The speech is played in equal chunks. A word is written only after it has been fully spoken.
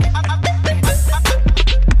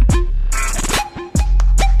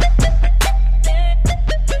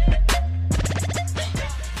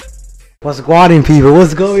What's going on, people?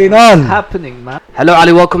 What's going on? Happening, man. Hello,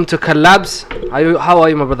 Ali. Welcome to Collabs. How are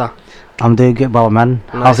you, my brother? I'm doing good, brother, man.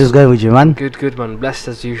 Nice. How's things going with you, man? Good, man. Blessed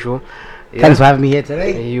as usual. Yeah. Thanks for having me here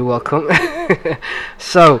today. You're welcome.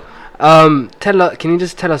 So, can you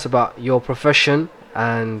just tell us about your profession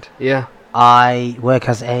and I work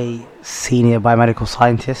as a senior biomedical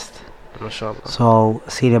scientist. MashaAllah. So,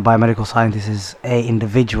 senior biomedical scientist is a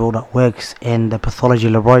individual that works in the pathology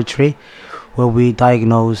laboratory, where we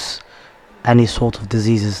diagnose any sort of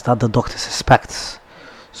diseases that the doctor suspects.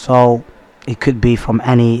 So, it could be from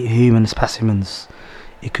any human specimens.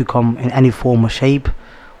 It could come in any form or shape.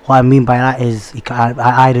 What I mean by that is it can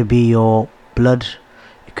either be your blood,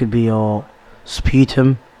 it could be your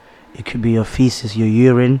sputum, it could be your feces, your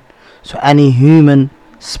urine. So any human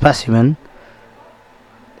specimen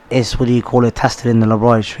is, tested in the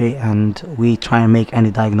laboratory, and we try and make any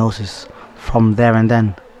diagnosis from there and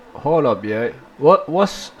then. Hold up, yeah.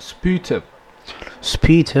 What's sputum?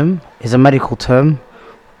 Sputum is a medical term,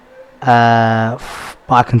 but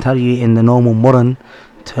I can tell you in the normal modern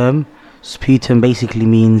term, sputum basically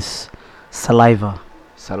means saliva.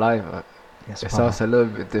 Saliva. Yes, It brother. sounds a little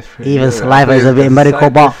bit different. Even Yeah, saliva I is a think bit it's medical,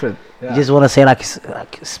 slightly but different. Yeah. you just want to say like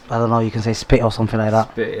I don't know, you can say spit or something like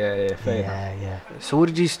that. Spit, yeah, fair enough. Yeah. So, what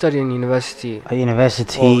did you study in university? At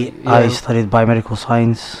university, Oh, I yeah. studied biomedical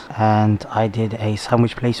science, and I did a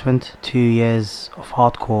sandwich placement, 2 years of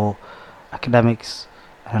hardcore academics,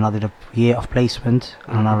 and I did a year of placement,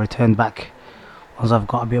 and I returned back once I've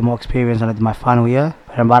got a bit more experience, and I did my final year.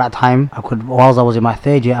 And by that time, whilst I was in my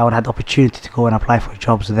third year, I would have the opportunity to go and apply for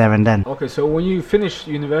jobs there and then. Okay, so when you finished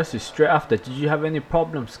university straight after, did you have any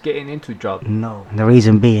problems getting into job? No. And the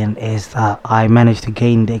reason being is that I managed to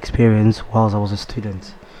gain the experience whilst I was a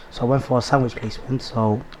student. So I went for a sandwich placement,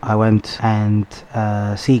 so I went and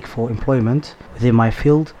seek for employment within my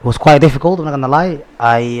field. It was quite difficult, I'm not gonna lie.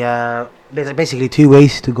 There's basically two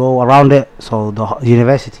ways to go around it. So the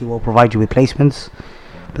university will provide you with placements,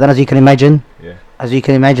 but then as you can imagine,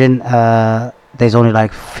 there's only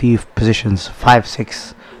like few positions, 5,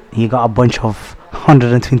 6. You got a bunch of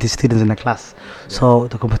 120 students in the class, so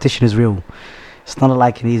the competition is real. It's not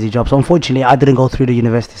like an easy job. So unfortunately, I didn't go through the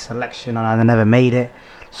university selection, and I never made it.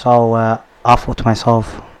 So I thought to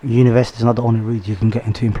myself, university is not the only route you can get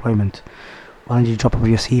into employment. Why don't you drop off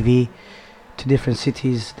your CV to different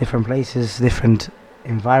cities, different places, different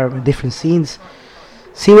environment, different scenes,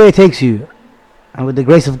 see where it takes you. And with the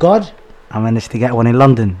grace of God, I managed to get one in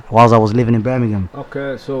London whilst I was living in Birmingham.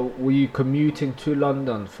 Okay, so were you commuting to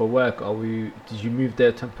London for work, or did you move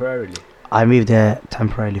there temporarily? I moved there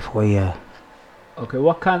temporarily for a year. Okay,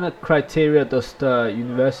 what kind of criteria does the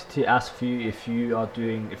university ask for you if you want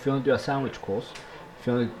to do a sandwich course, if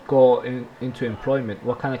you want to go into employment?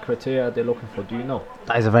 What kind of criteria are they looking for? Do you know?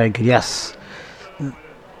 That is a very good yes.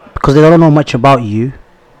 Because they don't know much about you,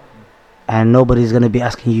 and nobody's going to be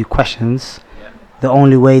asking you questions. The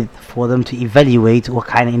only way for them to evaluate what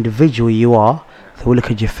kind of individual you are, they will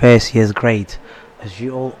look at your first year's grade. As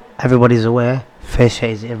everybody's aware, first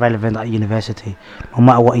year is irrelevant at university. No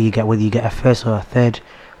matter what you get, whether you get a first or a third,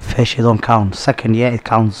 first year don't count. Second year it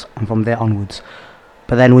counts, and from there onwards.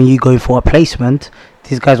 But then when you go for a placement,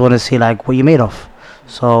 these guys want to see like what you made of.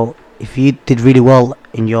 So if you did really well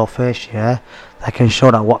in your first year, that can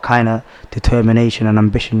show that what kind of determination and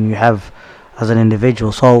ambition you have as an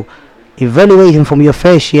individual. So evaluating from your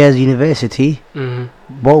first year's university,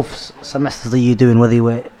 both semesters that you're doing, whether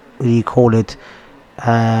you call it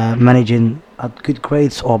managing at good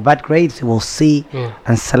grades or bad grades, it will see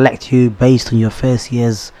and select you based on your first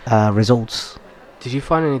year's results. Did you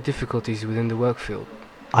find any difficulties within the work field?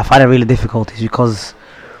 I find it really difficult because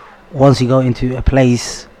once you go into a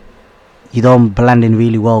place, you don't blend in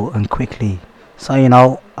really well and quickly. So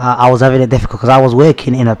I was having it difficult because I was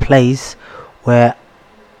working in a place where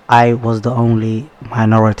I was the only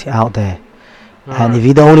minority out there. And if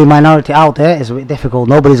you're the only minority out there, it's a bit difficult.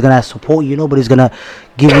 Nobody's going to support you. Nobody's going to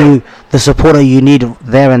give you the support that you need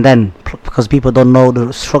there and then, because people don't know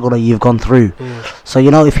the struggle that you've gone through. So,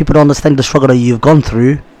 if people don't understand the struggle that you've gone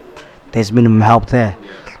through, there's minimum help there.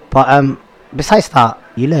 But besides that,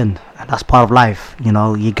 you learn, and that's part of life.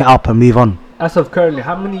 You get up and move on. As of currently,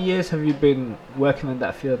 how many years have you been working in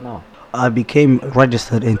that field now? I became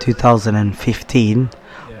registered in 2015.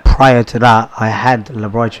 Prior to that, I had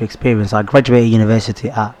laboratory experience. I graduated university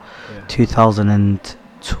at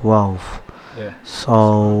 2012.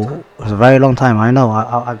 So it was a very long time. I know.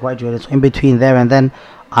 I graduated. So in between there and then,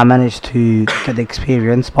 I managed to get the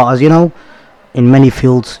experience. But as you know, in many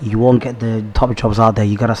fields, you won't get the top jobs out there.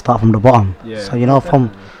 You gotta start from the bottom. So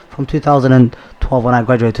from 2012 when I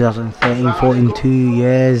graduated, 2013, 14, 2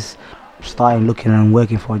 years. starting looking and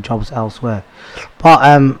working for jobs elsewhere.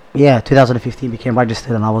 But yeah, 2015 became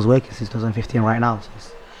registered, and I was working since 2015 right now. So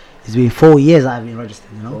it's been 4 years that I've been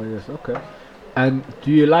registered, you know. 4 years, okay. And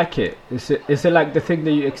do you like it? Is it like the thing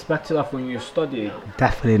that you expected of when you studied?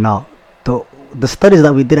 Definitely not. The studies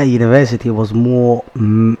that we did at university was more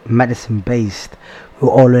medicine based. We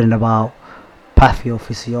were all learning about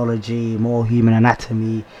pathophysiology, more human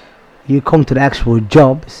anatomy. You come to the actual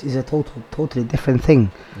job, it's a totally different thing.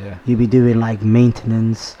 Yeah. You'll be doing like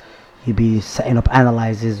maintenance, you'll be setting up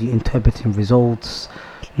analyzes, you're interpreting results,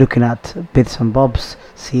 looking at bits and bobs,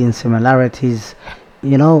 seeing similarities.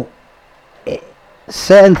 You know,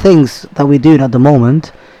 certain things that we're doing at the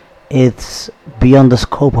moment, it's beyond the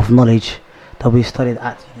scope of knowledge that we studied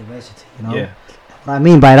at university, you know. Yeah. What I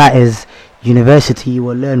mean by that is, university you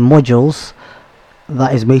will learn modules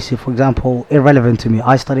that is basically, for example, irrelevant to me.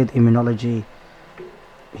 I studied immunology,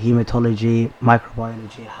 hematology,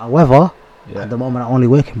 microbiology. However, Yeah. at the moment I'm only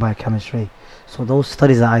working biochemistry. So those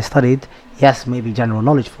studies that I studied, yes, maybe general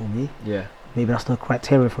knowledge for me, Yeah. maybe that's the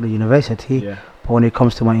criteria for the university, Yeah. but when it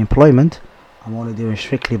comes to my employment, I'm only doing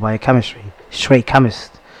strictly biochemistry, straight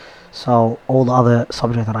chemist. So all the other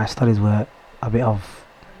subjects that I studied were a bit of,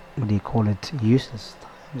 what do you call it, useless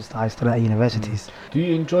times that I studied at universities. Do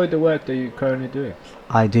you enjoy the work that you're currently doing?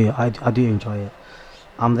 I do enjoy it.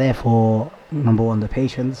 I'm there for, number one, the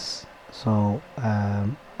patients. So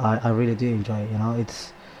I really do enjoy it, you know.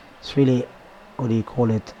 It's really, what do you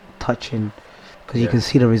call it, touching, because you Yeah. can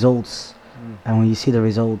see the results. Mm. And when you see the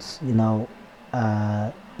results, you know,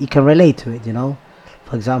 you can relate to it, you know.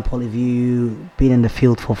 For example, if you've been in the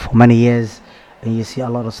field for many years and you see a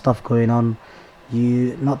lot of stuff going on,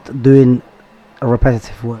 you're not doing a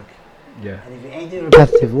repetitive work. Yeah. And if you ain't doing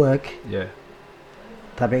repetitive work, Yeah.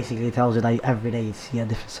 that basically tells you that every day you see a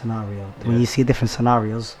different scenario. When Yeah. you see different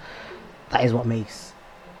scenarios, that is what makes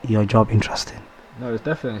your job interesting. No, it's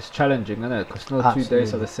definitely challenging, isn't it? Because no 2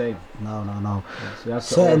 days Absolutely. are the same. No. Yeah, so you have to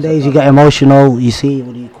Certain always days you adapt. get emotional, you see,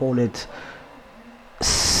 what do you call it,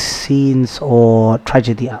 scenes or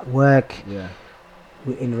tragedy at work Yeah.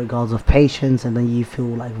 in regards of patients, and then you feel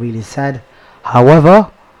like really sad. However,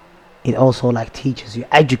 it also like teaches you,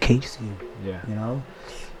 educates you, Yeah. you know.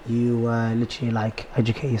 You literally like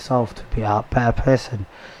educate yourself to be a better person,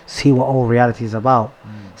 see what all reality is about,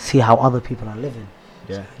 Mm. see how other people are living.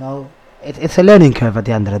 Yeah. You know, it's a learning curve at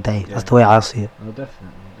the end of the day. That's Yeah. the way I see it. No,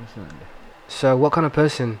 definitely. So, what kind of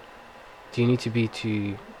person do you need to be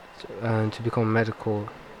to become medical?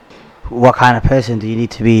 What kind of person do you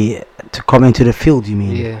need to be to come into the field, you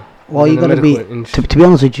mean? Yeah. Well, within you the gotta be, medical industry. to be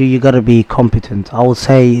honest with you, you gotta be competent. I would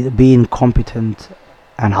say being competent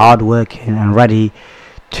and hardworking and ready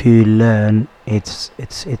to learn, it's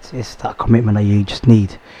that commitment that you just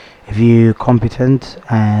need. If you're competent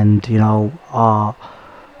and, you know, are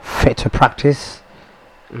fit to practice,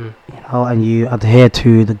 Mm. you know, and you adhere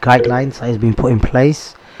to the guidelines that has been put in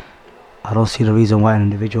place, I don't see the reason why an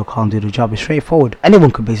individual can't do the job. It's straightforward.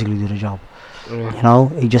 Anyone could basically do the job. Yeah. You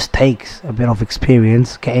know, it just takes a bit of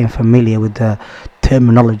experience, getting familiar with the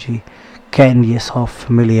terminology, getting yourself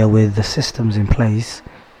familiar with the systems in place.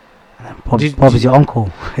 And then Bob is your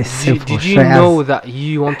uncle. It's simple. Did you straight as. know that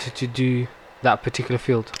you wanted to do that particular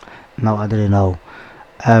field? No, I didn't know.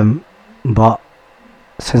 But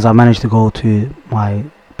since I managed to go to my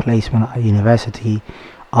placement at university,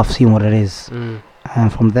 I've seen what it is. Mm.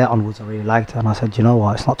 And from there onwards, I really liked it. And I said, you know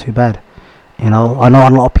what, it's not too bad. You know, I know a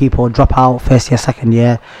lot of people drop out first year, second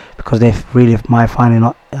year because they really might find it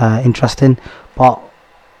not interesting. But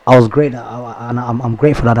I was great, and I'm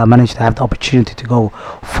grateful that I managed to have the opportunity to go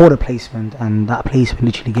for the placement, and that placement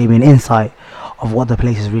literally gave me an insight of what the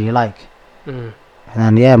place is really like. Mm. And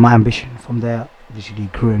then, yeah, my ambition from there literally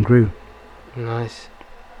grew and grew. Nice.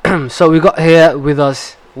 So we got here with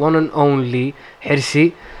us one and only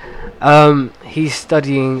Hirsi. He's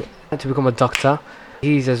studying to become a doctor.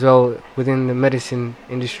 He's as well within the medicine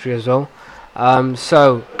industry as well.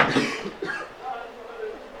 So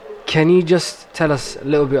can you just tell us a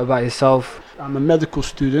little bit about yourself? I'm a medical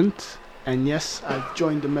student, and yes, I've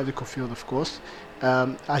joined the medical field, of course.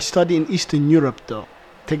 I study in Eastern Europe, though.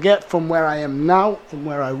 To get from where I am now, from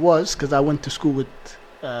where I was, because I went to school with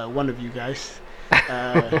one of you guys,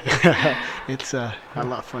 it's a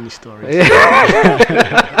lot of funny stories.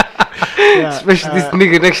 Yeah, Especially this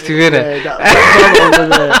nigga next to me, innit? that over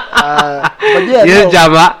there. But yeah, Yeah, no,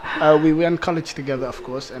 Jama. we went to college together, of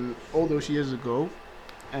course, and all those years ago,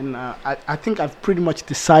 and I think I've pretty much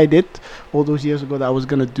decided all those years ago that I was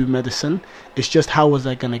going to do medicine. It's just how was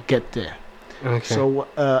I going to get there? Okay. So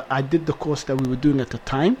I did the course that we were doing at the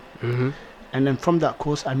time, Mhm. and then from that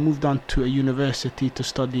course I moved on to a university to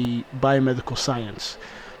study biomedical science.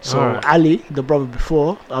 So Alright. Ali, the brother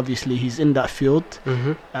before, obviously he's in that field.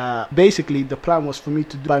 Basically, the plan was for me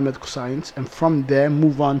to do biomedical science and from there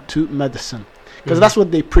move on to medicine. Because that's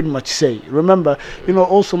what they pretty much say. Remember,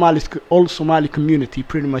 all Somali community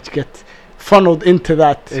pretty much get funneled into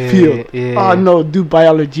that field. Oh no, do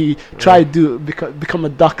biology, try do become a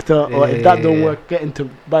doctor, or if that don't work, get into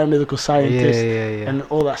biomedical scientist and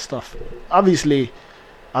all that stuff. Obviously,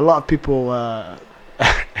 a lot of people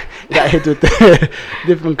got hit with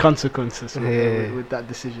different consequences with that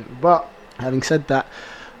decision. But having said that,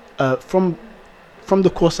 from the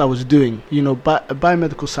course I was doing,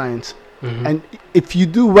 biomedical science, and if you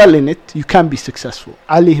do well in it, you can be successful.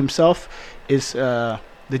 Ali himself is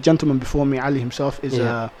the gentleman before me. Ali himself is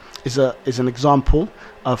an example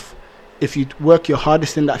of, if you work your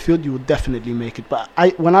hardest in that field, you will definitely make it. But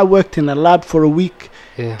when I worked in a lab for a week,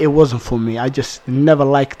 it wasn't for me. I just never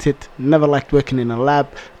liked it. Never liked working in a lab.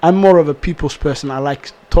 I'm more of a people's person. I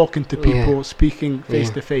like talking to people, speaking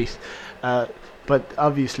face to face. But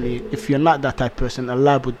obviously, if you're not that type of person, a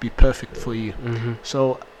lab would be perfect for you.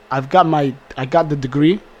 So I got the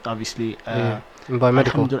degree, obviously, in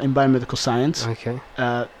biomedical. in biomedical science. Okay.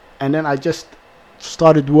 And then I just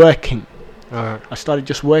started working. Alright. I started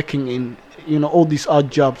just working in, all these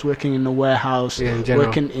odd jobs, working in the warehouse, In general.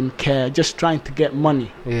 working in care, just trying to get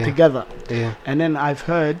money together. And then I've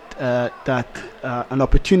heard that an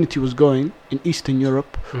opportunity was going in Eastern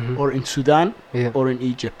Europe or in Sudan or in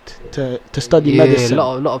Egypt to study medicine.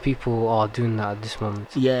 A lot of people are doing that at this moment.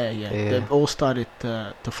 They've all started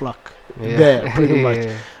to flock there, pretty much.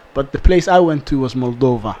 But the place I went to was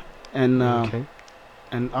Moldova, and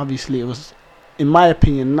and obviously it was, in my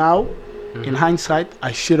opinion now, in hindsight,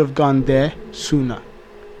 I should have gone there sooner.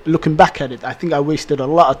 Looking back at it, I think I wasted a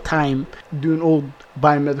lot of time doing all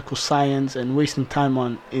biomedical science and wasting time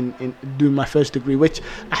in doing my first degree, which,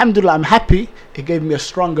 alhamdulillah, I'm happy. It gave me a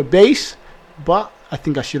stronger base, but I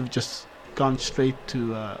think I should have just gone straight to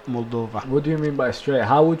Moldova. What do you mean by straight?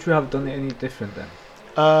 How would you have done it any different then?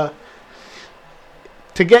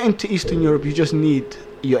 To get into Eastern Europe, you just need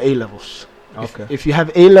your A-levels. Okay. If you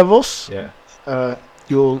have A-levels, Yeah.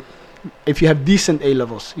 if you have decent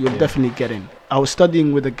A-levels, you'll definitely get in. I was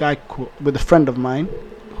studying with with a friend of mine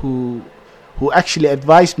who actually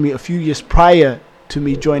advised me a few years prior to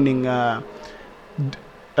me joining,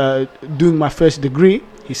 doing my first degree.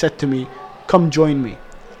 He said to me, "Come join me."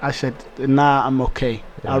 I said, "Nah, I'm okay.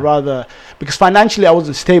 I'd rather," because financially I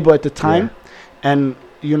wasn't stable at the time, and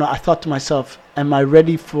I thought to myself, "Am I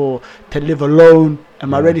ready to live alone?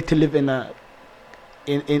 Am I ready to live in a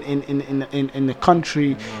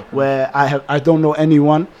country where I don't know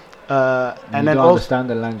anyone?" And then don't also understand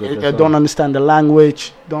the language. I don't understand the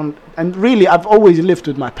language. And really, I've always lived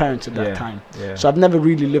with my parents at that time, so I've never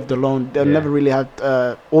really lived alone. They've never really had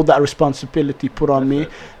all that responsibility put on me.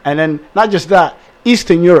 And then not just that,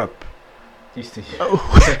 Eastern Europe. Eastern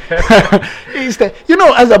Eastern,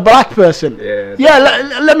 as a black person,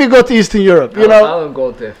 let me go to Eastern Europe. I don't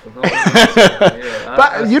go there for no reason. But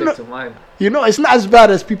I stick to mine. It's not as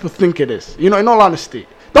bad as people think it is. In all honesty,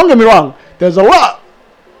 don't get me wrong. There's a lot.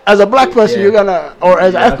 As a black person, you're gonna, or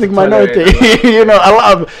as an ethnic minority, a lot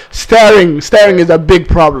of staring is a big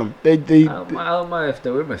problem. I don't mind if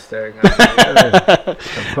the women staring at me.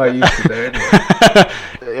 I'm quite used to that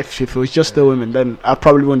anyway. If it was just the women, then I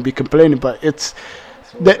probably wouldn't be complaining. But it's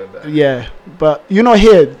But here,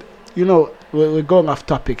 we're going off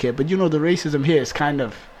topic here. But the racism here is kind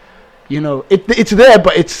of, it's there,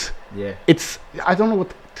 but it's I don't know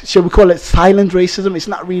what shall we call it, silent racism. It's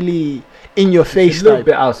not really in your face. It's a little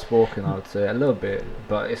bit outspoken, I would say, a little bit,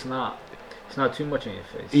 but it's not too much in your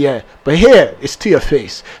face. Yeah, but here it's to your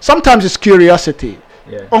face. Sometimes it's curiosity.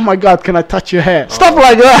 Yeah. Oh my God, can I touch your hair? Stuff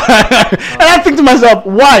like that. And I think to myself,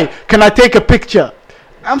 why? Can I take a picture?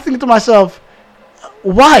 I'm thinking to myself,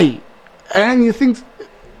 why? And you think,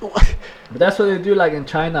 but that's what they do. Like in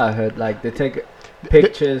China, I heard, like they take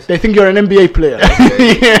pictures. They think you're an NBA player.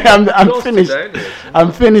 I'm finished.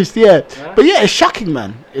 I'm finished. Yeah. But it's shocking,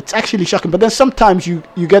 man. It's actually shocking. But then sometimes you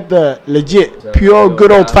get the legit, pure,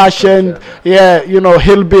 good old fashioned,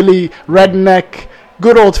 hillbilly, redneck,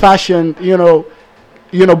 good old fashioned,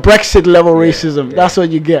 Brexit level racism. That's what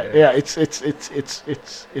you get. Yeah.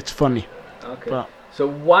 It's funny. Okay. But so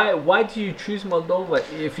why do you choose Moldova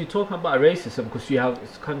if you're talking about racism? Because you have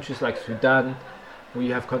countries like Sudan. We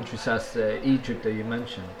have countries as Egypt that you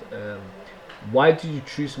mentioned. Why do you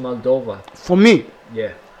choose Moldova? For me,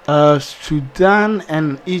 yeah, Sudan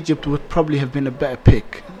and Egypt would probably have been a better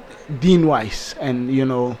pick, deen-wise, and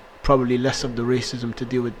probably less of the racism to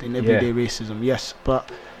deal with in everyday racism. Yes, but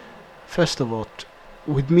first of all,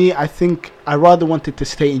 with me, I think I rather wanted to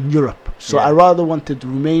stay in Europe. So Yeah. I rather wanted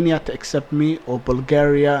Romania to accept me, or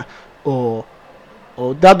Bulgaria, or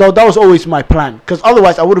that was always my plan. Because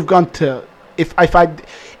otherwise I would have gone to, if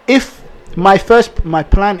my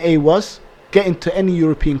plan A was get into any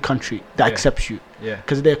European country that Yeah. accepts you, Yeah.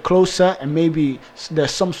 because they're closer and maybe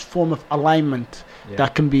there's some form of alignment Yeah. that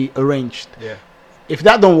can be arranged. Yeah. If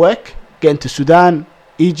that don't work, get into Sudan,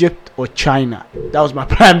 Egypt, or China. That was my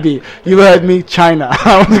plan B. You heard me, China.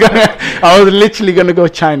 I was literally gonna go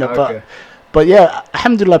China, Okay. but yeah,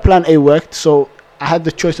 alhamdulillah, plan A worked. So I had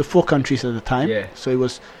the choice of 4 countries at the time. Yeah. So it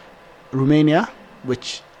was Romania,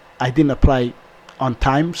 which I didn't apply on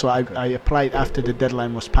time, so Okay. I applied after the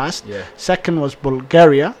deadline was passed. Yeah. Second was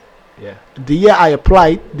Bulgaria. Yeah. The year I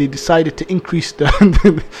applied, they decided to increase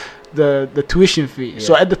the tuition fee.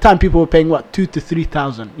 So Yeah. at the time, people were paying what, 2,000 to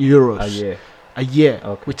 3,000 euros Yeah. a year,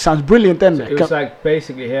 Okay. which sounds brilliant, So isn't it was like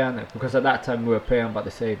basically here, innit? Because at that time we were paying about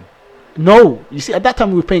the same. No, you see, at that time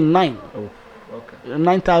we were paying Okay.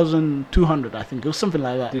 9,200, I think it was something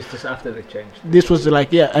like that. This just after they changed. This was like,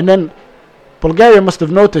 yeah, and then Bulgaria must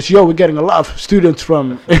have noticed, we're getting a lot of students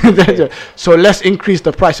from, so let's increase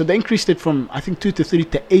the price. So they increased it from, I think, 2 to 3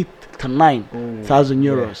 to 8 to 9,000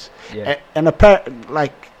 euros. Yeah. And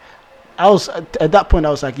like, I was at that point,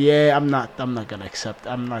 I was like, I'm not gonna accept.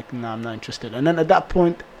 I'm not interested. And then at that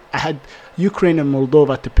point, I had Ukraine and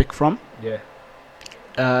Moldova to pick from. Yeah.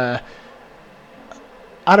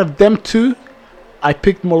 Out of them two, I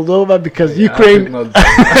picked Moldova because Yeah, Ukraine.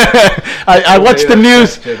 I watched the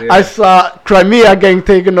news. I saw Crimea getting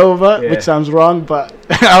taken over, Yeah. which sounds wrong, but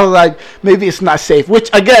I was like, maybe it's not safe. Which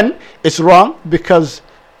again, it's wrong because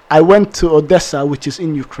I went to Odessa, which is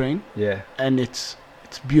in Ukraine, Yeah. and it's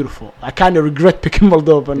beautiful. I kind of regret picking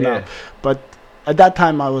Moldova now, Yeah. but at that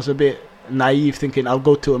time I was a bit naive, thinking I'll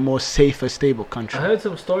go to a more safer, stable country. I heard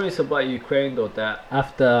some stories about Ukraine though that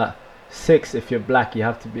after 6, if you're black, you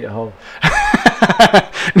have to be at home.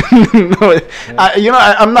 No,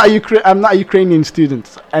 I'm not a Ukrainian student,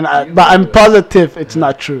 and but I'm positive it's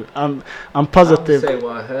not true. I'm I'm positive. say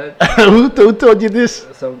what I heard. Who told you this?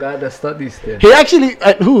 Some guy that studies there. He actually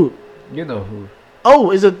who? You know who?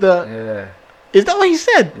 Oh, is it the? Yeah. Is that what he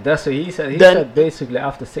said? That's what he said. He Then- said basically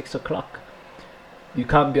after 6 o'clock, you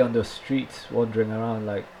can't be on the streets wandering around.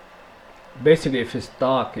 Like, basically, if it's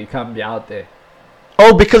dark, you can't be out there.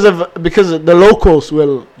 Oh, because the locals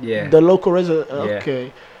will. Yeah. The local resident. Yeah. Okay.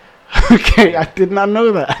 Okay, I did not know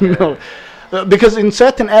that. Yeah. No, because in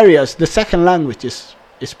certain areas the second language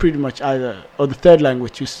is pretty much either, or the third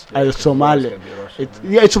language is Yeah, either 'cause it's always Somali. gonna be Russian, It's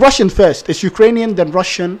right? it's Russian first. It's Ukrainian, then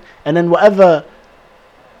Russian, and then whatever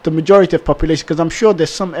the majority of population. Because I'm sure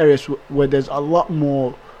there's some areas where there's a lot more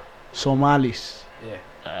Somalis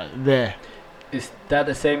Yeah. there. Is that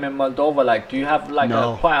the same in Moldova? Like, do you have like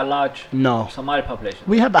No. quite a large No, Somali population?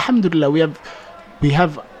 we have, alhamdulillah, we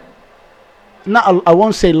have not I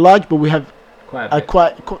won't say large, but we have Quite a a bit.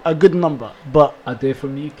 quite a good number. But Are they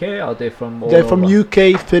from UK or are they from all they're from over? UK,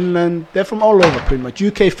 Finland. They're from all over, pretty much.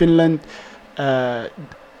 UK, Finland.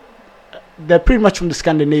 They're pretty much from the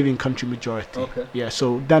Scandinavian country majority. Okay. Yeah,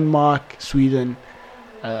 so Denmark, Sweden.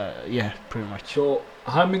 Yeah, pretty much. So,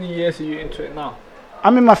 how many years are you into it now?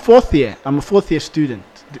 I'm in my 4th year. I'm a 4th year student.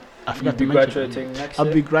 I You'll forgot be to mention. graduating next I'll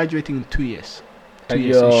year? be graduating in 2 years. 2 And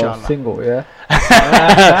years, you're inshallah. single, yeah?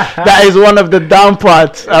 That is one of the down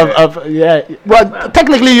parts of yeah. Well,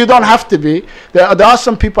 technically you don't have to be. There are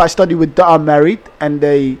some people I study with that are married and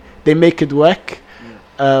they make it work.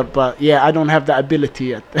 But yeah, I don't have that ability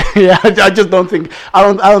yet. Yeah, I just don't think I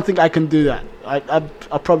don't think I can do that.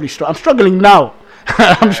 I probably I'm struggling now.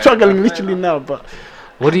 I'm struggling literally now. But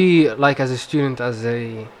What do you like as a student, as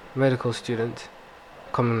a medical student,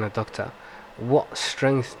 becoming a doctor? What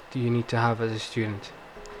strengths do you need to have as a student?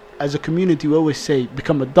 as a community, we always say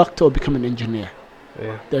become a doctor or become an engineer.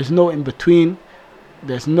 Yeah. There's no in between.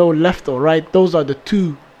 There's no left or right. Those are the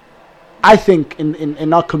two, I think,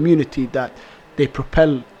 in our community that they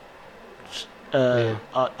propel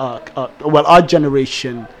our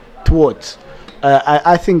generation towards.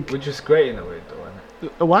 I think. Which is great in a way, though,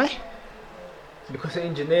 isn't it? Why? Because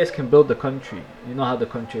engineers can build the country. You know how the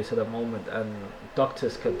country is at the moment, and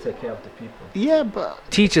doctors can take care of the people. Yeah, but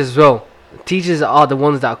Teachers as well. Teachers are the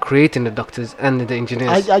ones that are creating the doctors and the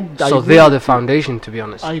engineers. I so agree they are with the foundation, to be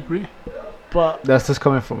honest. I agree. But That's just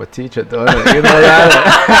coming from a teacher, though. Isn't it? You know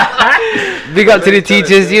that? Big up to the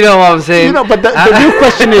teachers, you know what I'm saying. but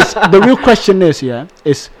the real question is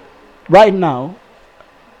is right now.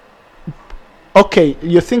 Okay,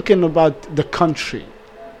 you're thinking about the country,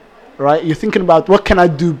 right? You're thinking about what can I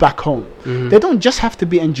do back home. Mhm. They don't just have to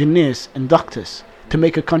be engineers and doctors to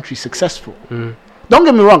make a country successful. Mhm. Don't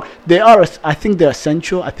get me wrong. They are. I think they're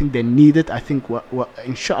essential. I think they're needed. I think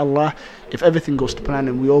inshallah, if everything goes to plan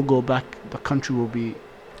and we all go back, the country will be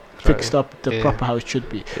fixed up proper how it should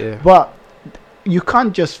be. Yeah. But you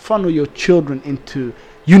can't just funnel your children into,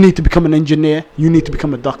 you need to become an engineer, you need to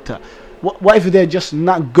become a doctor. What if they're just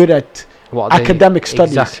not good at academic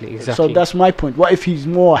studies? Exactly. So that's my point. What if he's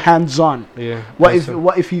more hands-on? Yeah.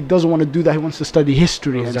 What if he doesn't want to do that? He wants to study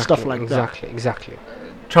history and stuff like that. Exactly.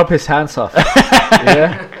 Chop his hands off.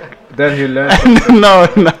 Yeah. Then he learns. No.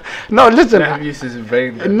 Listen. Let him use his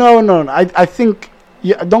brain. Then. No. I think.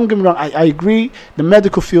 Yeah. Don't get me wrong. I agree. The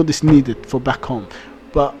medical field is needed for back home,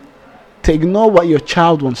 but to ignore what your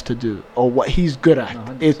child wants to do or what he's good at,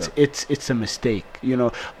 100%. it's a mistake. You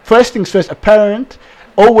know. First things first. A parent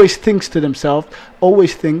always thinks to themselves.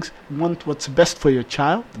 Want what's best for your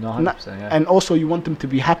child. No, 100%, yeah. And also you want them to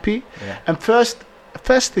be happy. Yeah. And first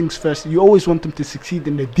things first, you always want them to succeed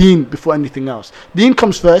in the deen before anything else. Deen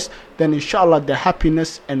comes first, then inshallah their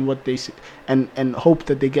happiness and what they and hope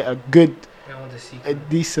that they get a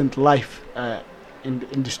decent life in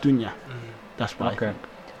this dunya. That's why. Okay.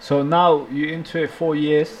 So now you're into it 4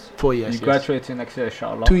 years. 4 years. You graduating next year,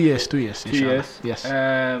 inshallah. 2 years. 2 inshallah. years. Yes.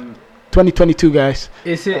 2022 2022, guys.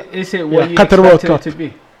 Is it what you Qatar World expected it Cup. to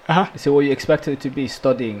be? Uh-huh. Is it what you expected it to be,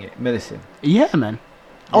 studying medicine? Yeah, man.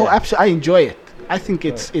 Oh, Yeah. absolutely. I enjoy it. I think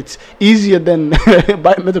it's easier than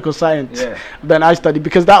biomedical science Yeah. than I studied,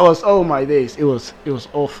 because that was, oh my days, it was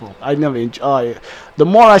awful. I never enjoy it. The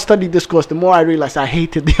more I studied this course, the more I realized I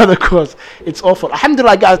hated the other course. It's awful.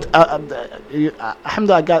 Alhamdulillah,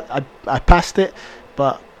 I passed it,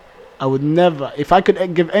 but I would never, if I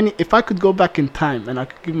could go back in time and I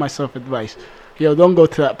could give myself advice, don't go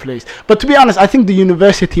to that place. But to be honest, I think the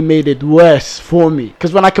university made it worse for me,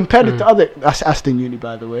 because when I compared it to other, that's Aston Uni,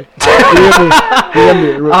 by the way.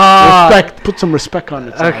 Respect, put some respect on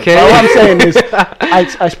it. Okay. But what I'm saying is,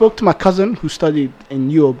 I spoke to my cousin who studied in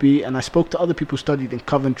UOB, and I spoke to other people who studied in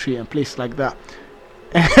Coventry and places like that.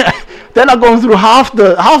 They're not going through half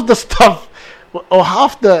the stuff or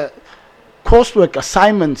half the coursework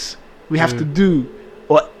assignments we have to do,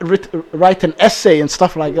 or write an essay and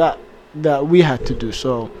stuff like that we had to do.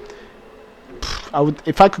 So I would,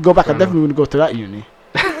 if I could go back, I definitely would go to that uni.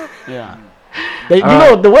 Yeah. You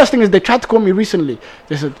know, the worst thing is they tried to call me recently.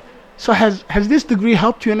 They said, "So has this degree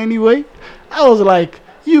helped you in any way?" I was like,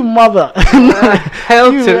 "You mother!"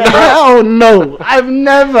 Oh no, I've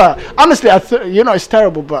never. Honestly, it's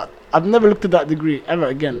terrible, but I've never looked at that degree ever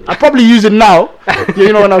again. I probably use it now,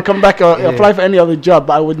 when I come back or apply for any other job,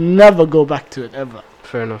 but I would never go back to it ever.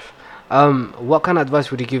 Fair enough. What kind of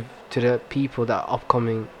advice would you give to the people that are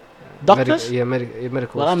upcoming doctors?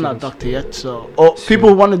 Medical. Well, I'm not a students? doctor yet, or people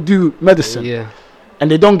who want to do medicine, and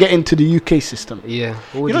they don't get into the UK system. Yeah.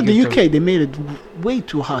 The UK, they made it way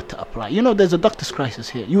too hard to apply. There's a doctor's crisis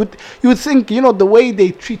here. You would think, the way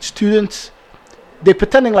they treat students, they're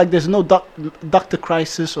pretending like there's no doctor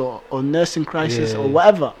crisis or nursing crisis or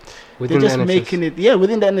whatever. They're just making it,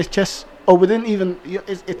 within the NHS or within even,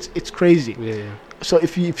 it's crazy. Yeah. So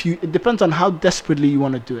if you, it depends on how desperately you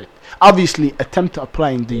want to do it. Obviously, attempt to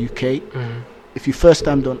apply in the UK. Mm-hmm. If you first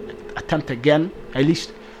time don't attempt again, at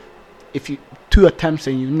least if you 2 attempts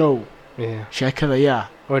and Yeah.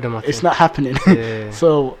 it's not happening. Yeah.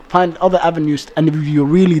 So find other avenues, and if you're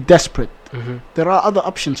really desperate, there are other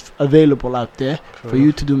options available out there for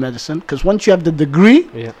you to do medicine. Because once you have the degree,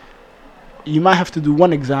 you might have to do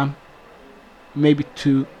 1 exam, maybe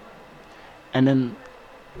 2, and then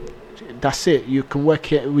that's it. You can work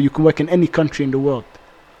here. You can work in any country in the world.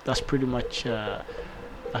 That's pretty much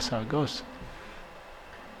that's how it goes.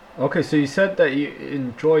 Okay, so you said that you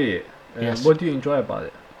enjoy it. Yes. What do you enjoy about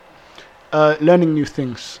it? Learning new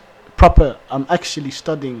things. I'm actually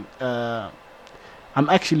studying. I'm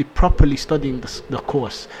actually properly studying the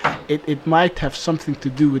course. It might have something to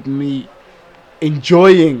do with me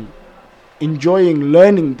enjoying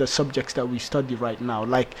learning the subjects that we study right now,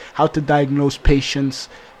 like how to diagnose patients,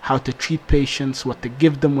 how to treat patients, what to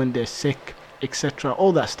give them when they're sick, etc.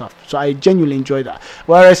 All that stuff. So I genuinely enjoy that.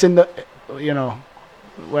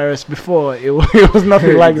 Whereas before it was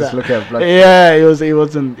nothing like Just that. look at blood. Yeah, it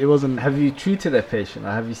wasn't. Have you treated a patient,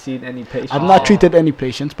 or have you seen any patients? I've not treated any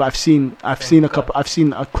patients, but I've seen a couple. I've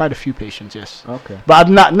seen quite a few patients. Yes. Okay. But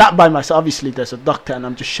I'm not by myself. Obviously, there's a doctor, and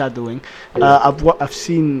I'm just shadowing. I've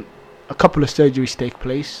seen a couple of surgeries take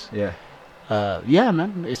place. Yeah. Yeah,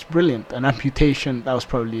 man, it's brilliant. An amputation, that was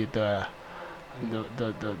probably the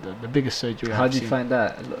biggest surgery. How did you find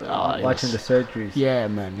that? Watching the surgeries. Yeah,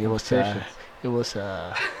 man, it was. Patients.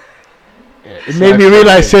 It made me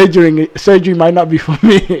realize surgery might not be for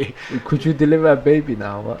me. Could you deliver a baby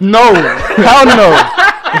now? What? No, hell no.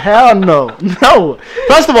 Hell no, no.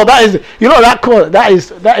 First of all, that is, you know,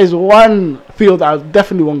 that is one field I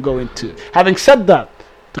definitely won't go into. Having said that,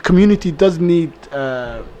 the community does need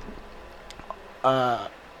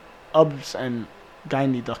obs and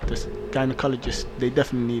gynae doctors, gynecologists. They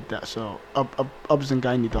definitely need that. So obs and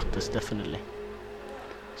gynae doctors definitely.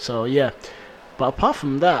 So yeah, but apart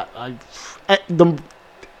from that,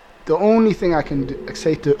 the only thing I can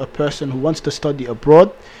say to a person who wants to study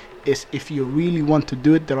abroad is, if you really want to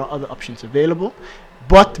do it, there are other options available.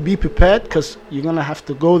 But be prepared, because you're going to have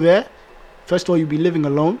to go there. First of all, you'll be living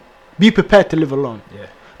alone. Be prepared to live alone. Yeah.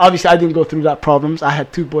 Obviously, I didn't go through that problems. I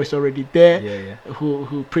had 2 boys already there, Yeah.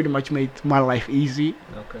 who pretty much made my life easy.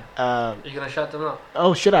 Okay. You're gonna shout them out?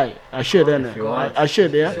 Oh, should I? I should, If innit? you want. I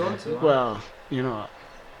should, yeah. If you want to. Well, you know,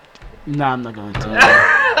 nah, I'm not going to.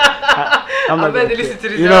 I'm I not bet going they to. listen to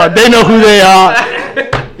this. You know, they know who they are.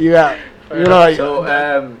 Yeah. You know,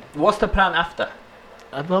 So, what's the plan after?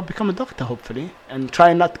 I will become a doctor, hopefully, and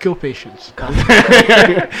try not to kill patients.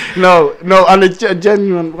 No, on a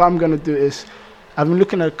genuine, what I'm going to do is, I've been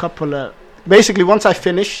looking at a couple of, basically once I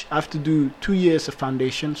finish, I have to do 2 years of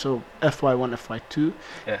foundation, so FY1, FY2,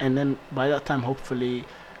 Yeah. and then by that time, hopefully,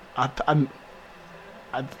 I've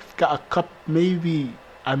got a couple, maybe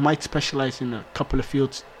I might specialize in a couple of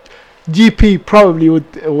fields. GP probably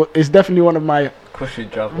is definitely one of my, Cushy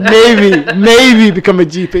job. maybe become a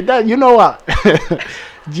GP. That, you know what?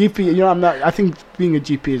 GP, you know, I think being a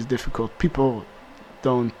GP is difficult. People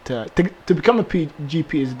don't to become a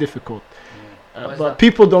GP is difficult. Why is But that?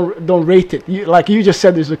 people don't rate it. Like you just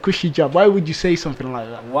said, there's a cushy job. Why would you say something like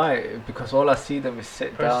that? Why? Because all I see them is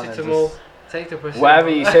sit down and Paracetamol. just, Take the paracetamol. whatever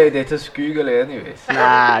you say, they just Google it anyways.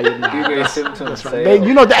 Nah, Google your symptoms. that's and right. say,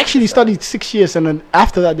 You know, they actually studied 6 years, and then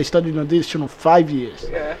after that, they studied an additional 5 years.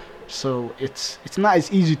 Yeah. So it's not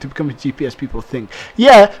as easy to become a GP as people think.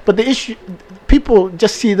 Yeah, but the issue, people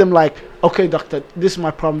just see them like, okay, doctor, this is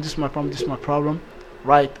my problem, this is my problem, this is my problem.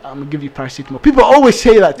 Right, I'm gonna give you paracetamol. People always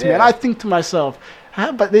say that to me, and Yeah. I think to myself,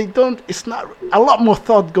 but they don't. It's not. A lot more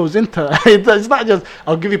thought goes into it. It's not just,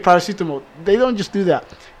 I'll give you paracetamol. They don't just do that.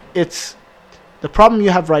 It's the problem you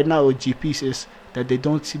have right now with GPs is that they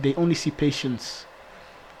don't see. They only see patients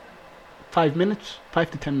 5 minutes, 5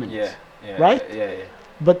 to 10 minutes. Yeah. Right? Yeah.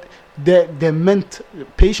 But they're meant,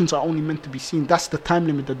 patients are only meant to be seen. That's the time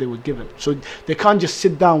limit that they were given. So they can't just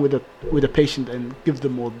sit down with a patient and give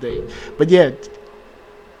them all day. But yeah,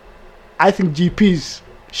 I think GPs,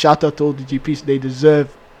 shout out to all the GPs, they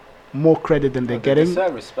deserve more credit than they're They getting.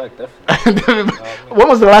 deserve respect, definitely. You know what I mean? When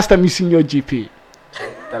was the last time you seen your GP?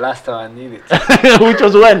 The last time I needed to. Which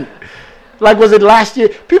was when? Like, was it last year?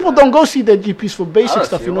 People don't go see their GPs for basic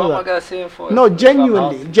Honestly, stuff, you know what am I that. gonna say for No, if I'm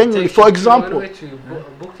genuinely. healthy? For example,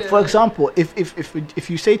 For example, if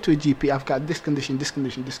you say to a GP, I've got this condition,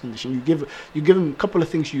 you give him a couple of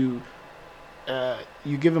things. You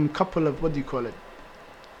give him a couple of, what do you call it?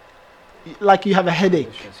 Like, you have a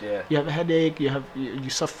headache. Yeah. You have a headache. You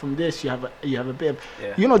suffer from this. You have a bit of,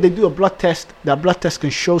 Yeah. you know, they do a blood test. That blood test can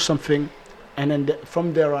show something, and then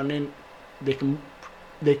from there on in, they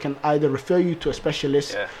can either refer you to a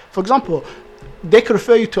specialist. Yeah. For example, they could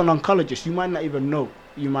refer you to an oncologist. You might not even know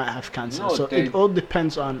you might have cancer. No, So it all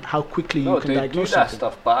depends on how quickly No, you can they do diagnose that something.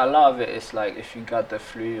 stuff, but a lot of it is like if you got the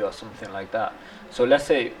flu or something like that. So let's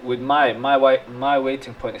say with my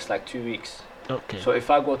waiting point is like 2 weeks. Okay. So if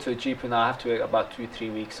I go to a GP now, I have to wait about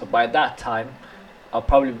 2-3 weeks. So by that time, I'll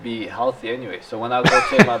probably be healthy anyway. So when I go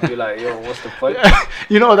to him, I'll be like, yo, what's the point?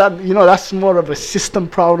 that's more of a system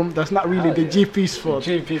problem. That's not really Ah, the yeah. GP's fault.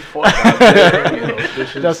 GP for that. You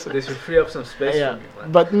know, That's- they should free up some space Yeah, for me,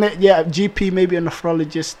 man. but GP, maybe a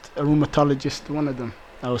nephrologist, a rheumatologist, one of them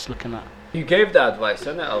I was looking at. You gave the advice,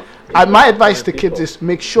 isn't it? Of My advice to people. kids is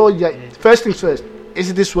make sure that, first things first,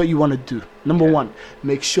 is this what you want to do? Number Yeah. one,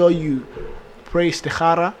 make sure you pray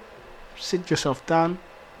istikhara, sit yourself down,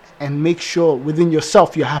 and make sure within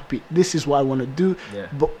yourself you're happy. This is what I want to do, Yeah.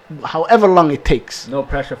 but however long it takes. No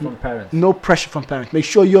pressure from parents. No pressure from parents. Make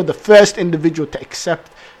sure you're the first individual to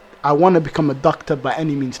accept, I want to become a doctor by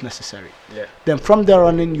any means necessary. Yeah. Then from there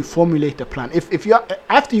on in, you formulate a plan. If you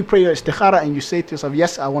after you pray your istikhara and you say to yourself,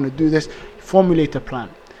 yes, I want to do this, formulate a plan.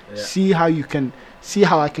 Yeah. See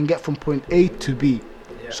how I can get from point A to B.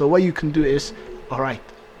 Yeah. So what you can do is, all right,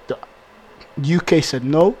 the UK said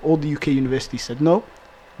no, all the UK universities said no.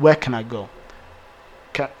 Where can I go?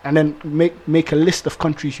 And then make a list of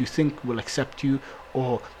countries you think will accept you,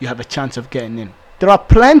 or you have a chance of getting in. There are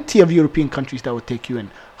plenty of European countries that will take you in.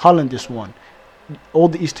 Holland is one. All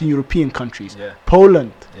the Eastern European countries. Yeah.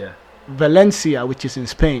 Poland, Yeah. Valencia, which is in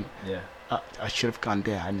Spain. Yeah. I should have gone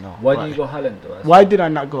there, I know. Why didn't you go Holland though? Why did I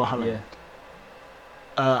not go Holland?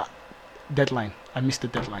 Yeah. Deadline. I missed the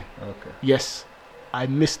deadline. Okay. Yes, I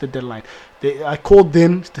missed the deadline. I called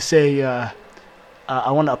them to say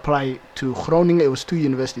I want to apply to Groningen. It was 2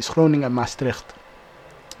 universities, Groningen and Maastricht.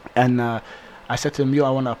 And I said to them, I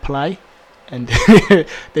want to apply. And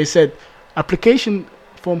they said, application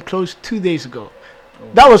form closed 2 days ago. Oh.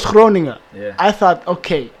 That was Groningen. Yeah. I thought,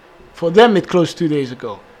 okay, for them it closed 2 days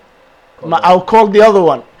ago. Call I'll call the other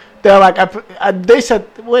one. They're like, they said,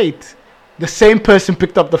 wait, the same person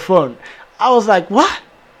picked up the phone. I was like, what?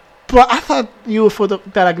 But I thought you were for the.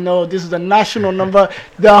 They're like, no, this is the national number.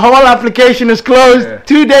 The whole application is closed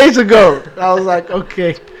 2 days ago. I was like,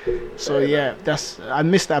 okay. So yeah, I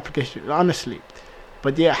missed the application, honestly.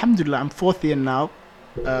 But yeah, alhamdulillah, I'm 4th year now.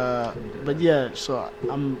 But yeah, so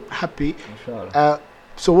I'm happy. Inshallah.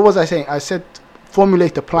 So what was I saying? I said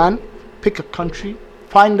formulate a plan, pick a country,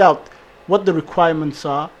 find out what the requirements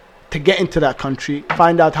are to get into that country,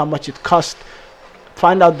 find out how much it costs,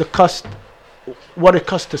 find out the cost, what it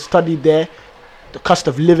costs to study there, the cost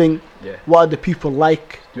of living, what are the people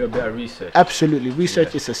like. Do a bit of research. Absolutely,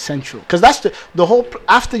 research is essential. Because that's the whole,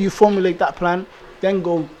 after you formulate that plan, then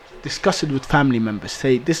go discuss it with family members.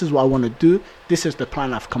 Say, this is what I want to do, this is the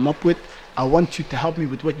plan I've come up with. I want you to help me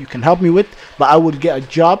with what you can help me with, but I would get a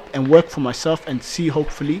job and work for myself and see,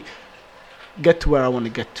 hopefully, get to where I want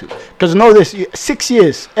to get to. Because know this, 6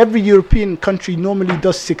 years, every European country normally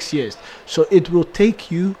does 6 years. So it will take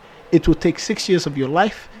 6 years of your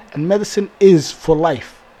life, and medicine is for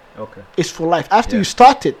life. Okay. It's for life. After you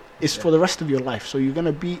start it, it's for the rest of your life. So you're going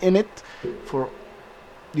to be in it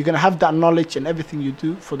you're going to have that knowledge and everything you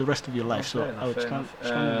do for the rest of your life. So I would strongly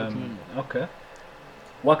recommend. Okay.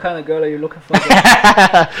 What kind of girl are you looking for?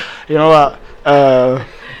 You know what?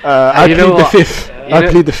 I plead the fifth. I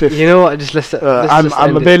plead the fifth. You know what? Just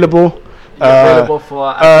I'm available. Available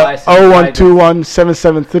for advice. 0121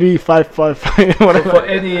 773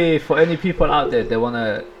 555. For any people out there that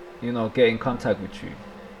wanna get in contact with you.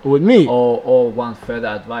 With me? Or want further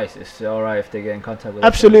advice, it's alright if they get in contact with us.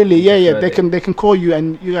 Absolutely, yeah. They can call you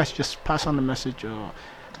and you guys just pass on the message. Or,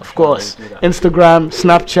 of course, Instagram,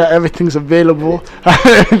 Snapchat, everything's available.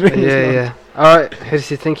 Yeah. Alright,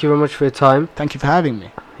 Hirsi, thank you very much for your time. Thank you for having me.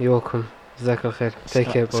 You're welcome. Jazakallah khair. Take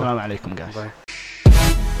care, bro. Assalamu alaikum, guys. Bye.